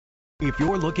If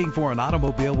you're looking for an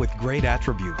automobile with great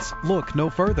attributes, look no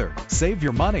further. Save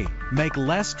your money. Make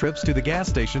less trips to the gas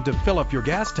station to fill up your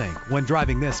gas tank when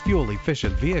driving this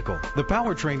fuel-efficient vehicle. The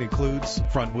powertrain includes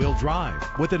front-wheel drive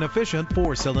with an efficient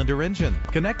 4-cylinder engine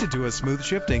connected to a smooth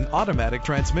shifting automatic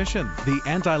transmission. The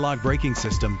anti-lock braking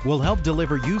system will help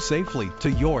deliver you safely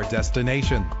to your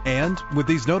destination. And with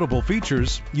these notable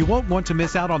features, you won't want to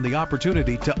miss out on the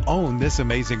opportunity to own this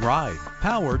amazing ride.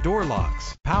 Power door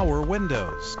locks, power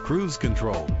windows, cruise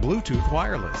control, Bluetooth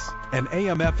wireless, an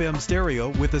AM/FM stereo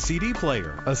with a CD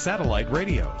player, a satellite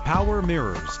radio, power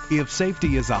mirrors. If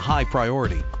safety is a high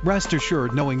priority, rest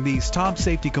assured knowing these top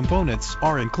safety components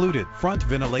are included: front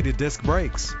ventilated disc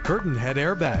brakes, curtain head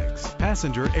airbags,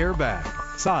 passenger airbag,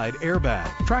 side airbag,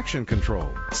 traction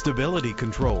control, stability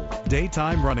control,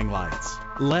 daytime running lights.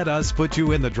 Let us put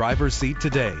you in the driver's seat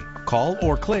today. Call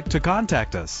or click to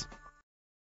contact us.